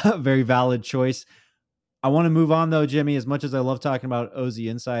that's a very valid choice. I want to move on, though, Jimmy. As much as I love talking about OZ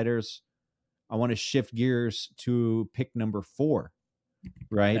Insiders, I want to shift gears to pick number 4,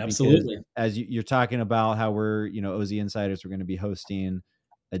 right? Because Absolutely. as you're talking about how we're, OZ Insiders, we're going to be hosting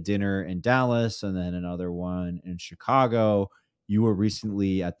a dinner in Dallas and then another one in Chicago. You were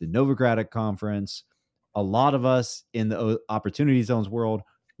recently at the Novogradac conference. A lot of us in the Opportunity Zones world,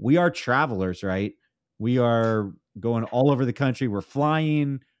 we are travelers, right? We are going all over the country. We're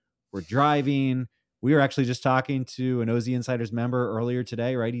flying, we're driving. We were actually just talking to an OZ Insiders member earlier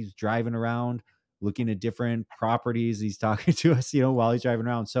today, right? He's driving around looking at different properties. He's talking to us, while he's driving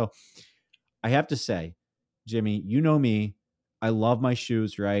around. So I have to say, Jimmy, you know me, I love my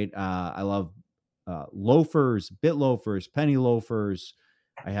shoes, right? I love loafers, bit loafers, penny loafers.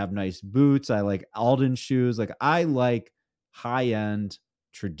 I have nice boots. I like Alden shoes. Like I like high end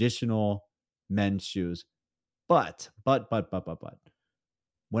traditional men's shoes. But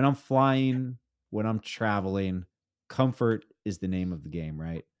when I'm flying, when I'm traveling, comfort is the name of the game,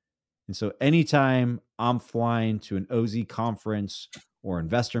 right? And so anytime I'm flying to an OZ conference or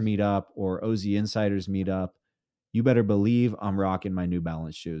investor meetup or OZ insiders meetup, you better believe I'm rocking my New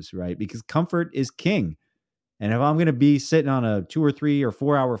Balance shoes, right? Because comfort is king. And if I'm going to be sitting on a 2 or 3 or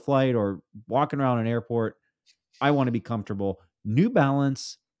 4 hour flight or walking around an airport, I want to be comfortable. New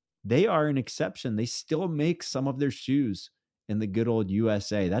Balance, they are an exception. They still make some of their shoes in the good old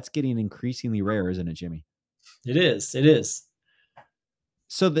USA. That's getting increasingly rare, isn't it, Jimmy? It is. It is.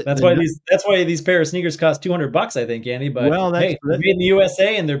 So That's why these pair of sneakers cost $200, I think, Andy. But well, hey, they're made in the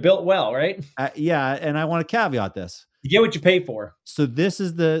USA and they're built well, right? yeah, and I want to caveat this. You get what you pay for. So this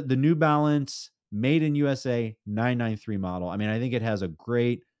is the New Balance made in USA 993 model. I mean, I think it has a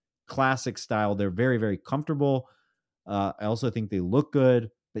great classic style. They're very, very comfortable. I also think they look good.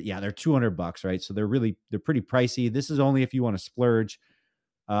 But yeah, they're $200, right? So they're pretty pricey. This is only if you want to splurge.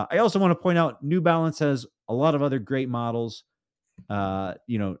 I also want to point out New Balance has a lot of other great models.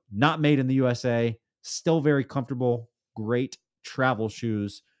 Not made in the USA, still very comfortable, great travel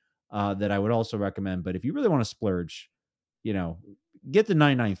shoes that I would also recommend. But if you really want to splurge, get the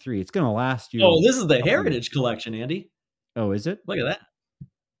 993. It's going to last you. Oh, this is the a couple years. Heritage Collection, Andy. Oh, is it? Look at that.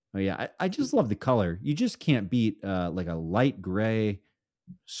 Oh, yeah. I just love the color. You just can't beat like a light gray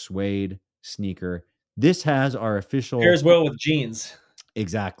suede sneaker. This has our official. Pairs well with jeans.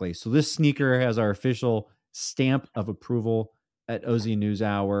 Exactly. So this sneaker has our official stamp of approval at OZ News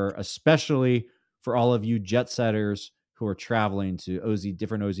Hour, especially for all of you jet setters who are traveling to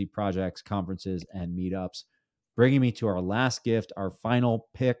different OZ projects, conferences, and meetups. Bringing me to our last gift, our final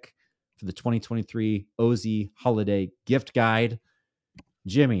pick for the 2023 OZ Holiday Gift Guide.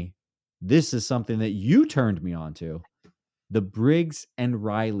 Jimmy, this is something that you turned me on to. The Briggs and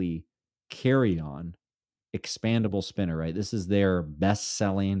Riley carry-on expandable spinner, right? This is their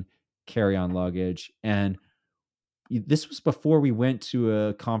best-selling carry-on luggage. And this was before we went to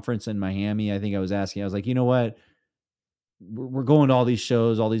a conference in Miami. I think I was like, you know what? We're going to all these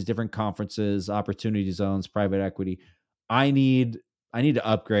shows, all these different conferences, opportunity zones, private equity. I need to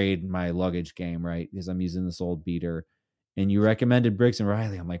upgrade my luggage game, right? Because I'm using this old beater. And you recommended Briggs and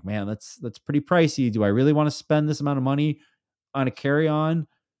Riley. I'm like, man, that's pretty pricey. Do I really want to spend this amount of money on a carry-on?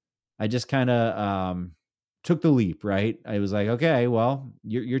 I just kind of took the leap, right? I was like, okay, well,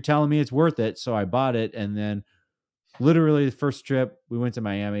 you're telling me it's worth it. So I bought it. And then literally the first trip we went to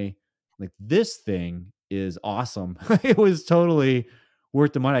Miami, like this thing is awesome. It was totally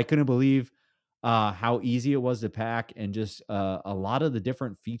worth the money. I couldn't believe how easy it was to pack and just a lot of the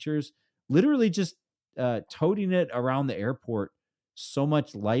different features, literally just toting it around the airport so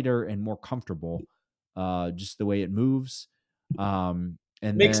much lighter and more comfortable. Just the way it moves.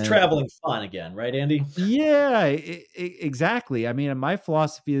 And Makes then, traveling fun again, right, Andy? yeah, exactly. I mean, my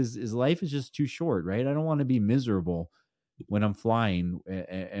philosophy is life is just too short, right? I don't want to be miserable when I'm flying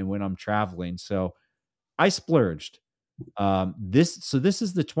and when I'm traveling. So I splurged. This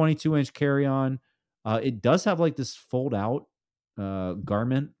is the 22-inch carry-on. It does have like this fold out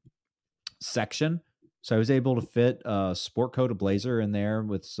garment section. So I was able to fit a sport coat, a blazer in there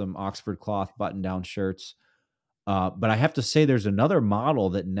with some Oxford cloth button down shirts. But I have to say there's another model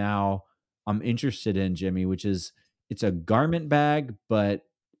that now I'm interested in, Jimmy, which is It's a garment bag, but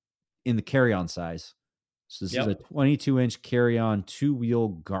in the carry-on size. So this is a Yep. 22-inch carry-on 2-wheel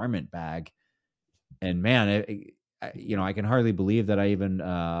garment bag. And man, I can hardly believe that I even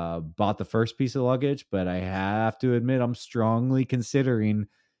bought the first piece of luggage, but I have to admit I'm strongly considering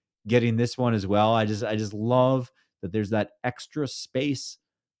getting this one as well. I just love that there's that extra space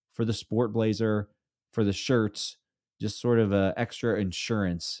for the sport blazer, for the shirts, just sort of a extra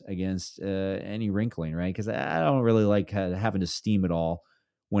insurance against any wrinkling, right? Because I don't really like having to steam it all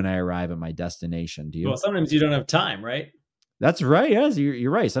when I arrive at my destination. Do Well, you? sometimes you don't have time, right? That's right. Yes,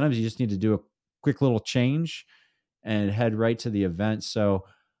 you're right. Sometimes you just need to do a quick little change and head right to the event. So,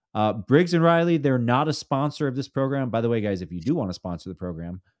 Briggs and Riley, they're not a sponsor of this program. By the way, guys, if you do want to sponsor the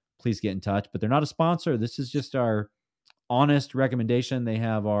program, please get in touch. But they're not a sponsor. This is just our honest recommendation. They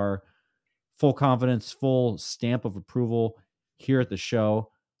have our full confidence, full stamp of approval here at the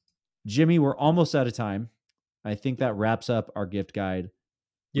show. Jimmy, we're almost out of time. I think that wraps up our gift guide.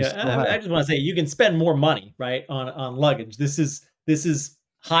 We Yeah, still have I just want to say you can spend more money, right, on luggage. This is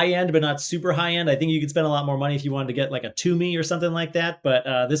high end, but not super high end. I think you could spend a lot more money if you wanted to get like a Toomey or something like that.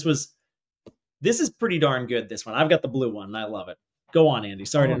 But this is pretty darn good. This one, I've got the blue one, and I love it. Go on, Andy.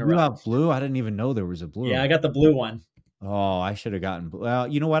 Sorry to Oh, you interrupt. have blue? I didn't even know there was a Yeah, blue. I got the blue one. Oh, I should have gotten blue. Well,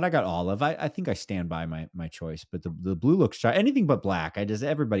 you know what? I got olive. I think I stand by my choice, but the blue looks shy. Anything but black.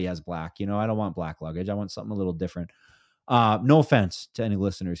 Everybody has black. I don't want black luggage. I want something a little different. No offense to any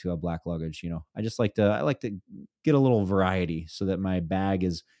listeners who have black luggage. I like to get a little variety so that my bag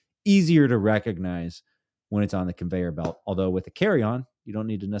is easier to recognize when it's on the conveyor belt. Although with a carry-on, you don't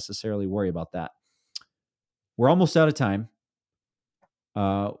need to necessarily worry about that. We're almost out of time.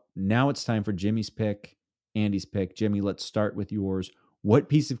 Now it's time for Jimmy's pick, Andy's pick. Jimmy, let's start with yours. What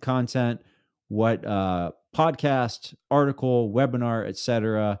piece of content, what podcast, article, webinar,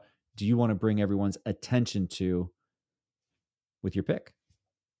 etc., do you want to bring everyone's attention to with your pick?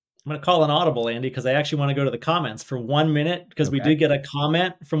 I'm going to call an audible, Andy, because I actually want to go to the comments for 1 minute because we Okay. did get a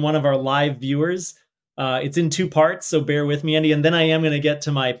comment from one of our live viewers. It's in two parts, so bear with me, Andy. And then I am going to get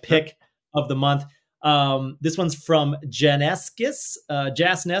to my pick of the month. This one's from Janeskis,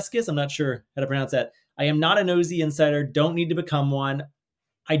 Jasneskis. I'm not sure how to pronounce that. I am not an OZ insider. Don't need to become one.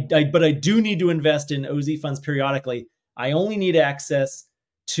 But I do need to invest in OZ funds periodically. I only need access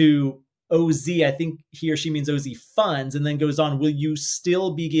to OZ. I think he or she means OZ funds, and then goes on. Will you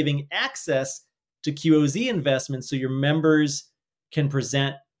still be giving access to QOZ investments so your members can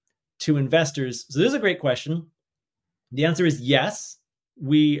present to investors? So this is a great question. The answer is yes.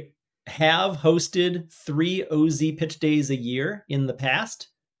 We have hosted 3 OZ pitch days a year in the past,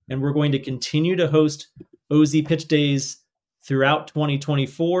 and we're going to continue to host OZ pitch days throughout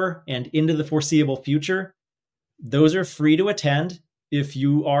 2024 and into the foreseeable future. Those are free to attend. If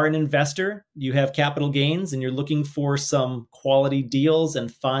you are an investor, you have capital gains, and you're looking for some quality deals and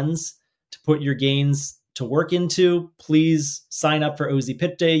funds to put your gains to work into, please sign up for OZ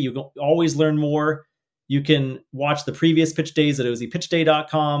Pitch Day. You can always learn more. You can watch the previous pitch days at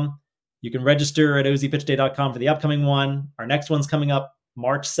ozpitchday.com. You can register at ozpitchday.com for the upcoming one. Our next one's coming up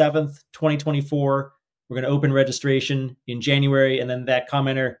March 7th, 2024. We're going to open registration in January. And then that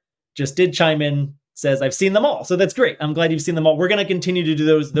commenter just did chime in, says, I've seen them all. So that's great. I'm glad you've seen them all. We're going to continue to do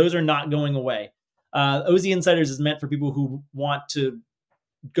those. Those are not going away. OZ Insiders is meant for people who want to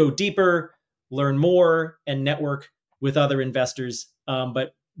go deeper, learn more, and network with other investors.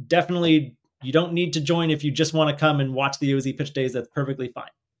 But definitely, you don't need to join if you just want to come and watch the OZ pitch days. That's perfectly fine.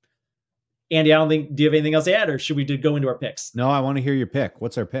 Andy, do you have anything else to add, or should we go into our picks? No, I want to hear your pick.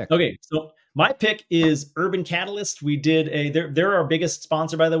 What's our pick? Okay, so my pick is Urban Catalyst. We did they're our biggest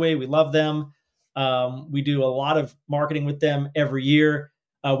sponsor, by the way. We love them. We do a lot of marketing with them every year.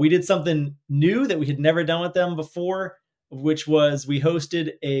 We did something new that we had never done with them before, which was we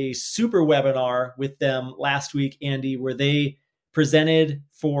hosted a super webinar with them last week, Andy, where they presented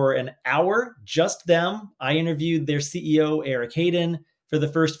for an hour, just them. I interviewed their CEO, Eric Hayden, for the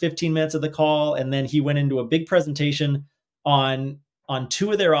first 15 minutes of the call, and then he went into a big presentation on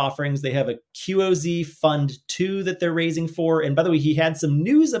 2 of their offerings. They have a QOZ Fund 2 that they're raising for. And by the way, he had some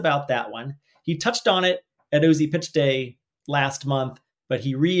news about that one. He touched on it at OZ Pitch Day last month, but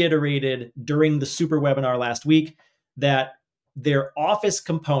he reiterated during the super webinar last week that their office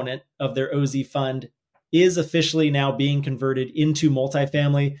component of their OZ fund is officially now being converted into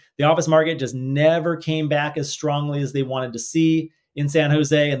multifamily. The office market just never came back as strongly as they wanted to see in San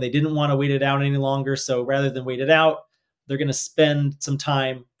Jose, and they didn't want to wait it out any longer. So rather than wait it out, they're going to spend some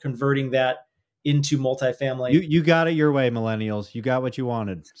time converting that into multifamily. You got it your way, millennials. You got what you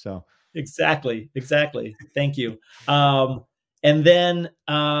wanted. So Exactly. Thank you. And then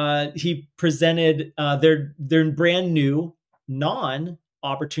he presented their brand new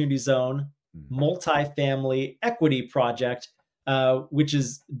non-opportunity zone multifamily equity project, which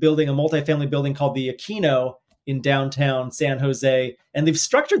is building a multifamily building called the Aquino in downtown San Jose. And they've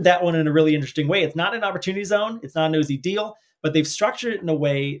structured that one in a really interesting way. It's not an opportunity zone. It's not an OZ deal, but they've structured it in a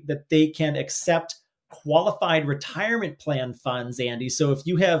way that they can accept qualified retirement plan funds, Andy. So if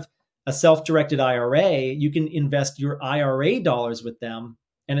you have a self-directed IRA, you can invest your IRA dollars with them.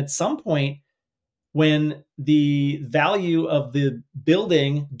 And at some point, when the value of the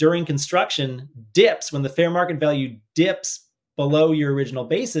building during construction dips, when the fair market value dips below your original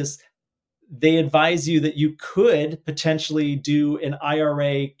basis, they advise you that you could potentially do an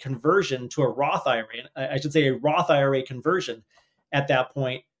IRA conversion to a Roth IRA. I should say a Roth IRA conversion at that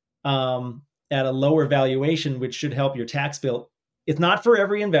point at a lower valuation, which should help your tax bill. It's not for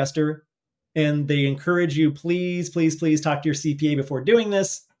every investor. And they encourage you, please, please, please talk to your CPA before doing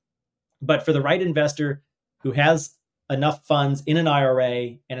this. But for the right investor who has enough funds in an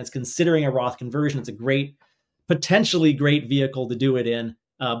IRA and is considering a Roth conversion, it's a potentially great vehicle to do it in.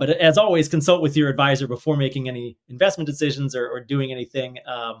 But as always, consult with your advisor before making any investment decisions or doing anything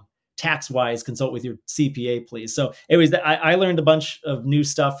tax-wise. Consult with your CPA, please. So anyways, I learned a bunch of new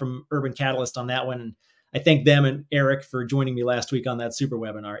stuff from Urban Catalyst on that one. And I thank them and Eric for joining me last week on that super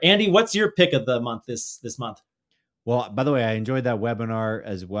webinar. Andy, what's your pick of the month this month? Well, by the way, I enjoyed that webinar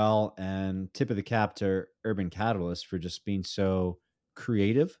as well. And tip of the cap to Urban Catalyst for just being so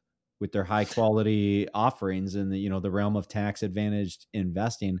creative with their high quality offerings in the realm of tax advantaged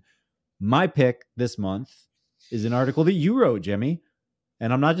investing. My pick this month is an article that you wrote, Jimmy.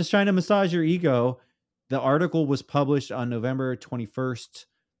 And I'm not just trying to massage your ego. The article was published on November 21st.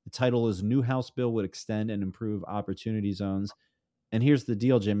 The title is New House Bill Would Extend and Improve Opportunity Zones. And here's the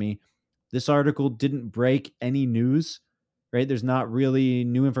deal, Jimmy. This article didn't break any news, right? There's not really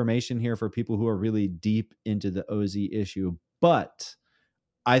new information here for people who are really deep into the OZ issue. But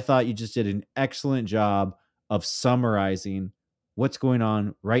I thought you just did an excellent job of summarizing what's going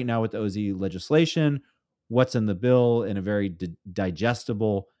on right now with the OZ legislation, what's in the bill in a very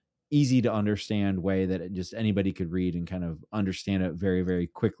digestible, easy to understand way that just anybody could read and kind of understand it very, very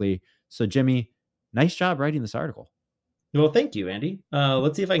quickly. So Jimmy, nice job writing this article. Well, thank you, Andy.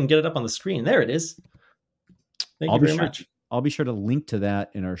 Let's see if I can get it up on the screen. There it is. Thank you very much. I'll be sure to link to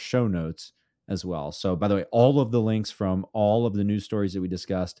that in our show notes as well. So by the way, all of the links from all of the news stories that we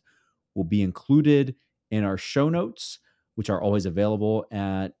discussed will be included in our show notes, which are always available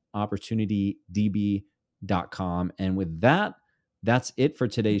at opportunitydb.com. And with that, that's it for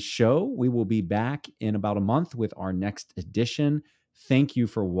today's show. We will be back in about a month with our next edition. Thank you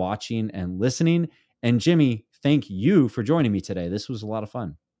for watching and listening. And Jimmy, thank you for joining me today. This was a lot of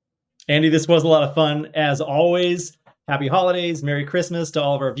fun. Andy, this was a lot of fun. As always, happy holidays, Merry Christmas to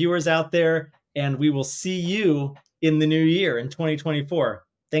all of our viewers out there. And we will see you in the new year in 2024.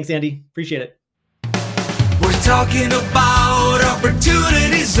 Thanks, Andy. Appreciate it. We're talking about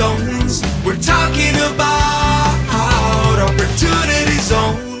opportunity zones. We're talking about opportunity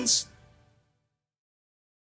zones.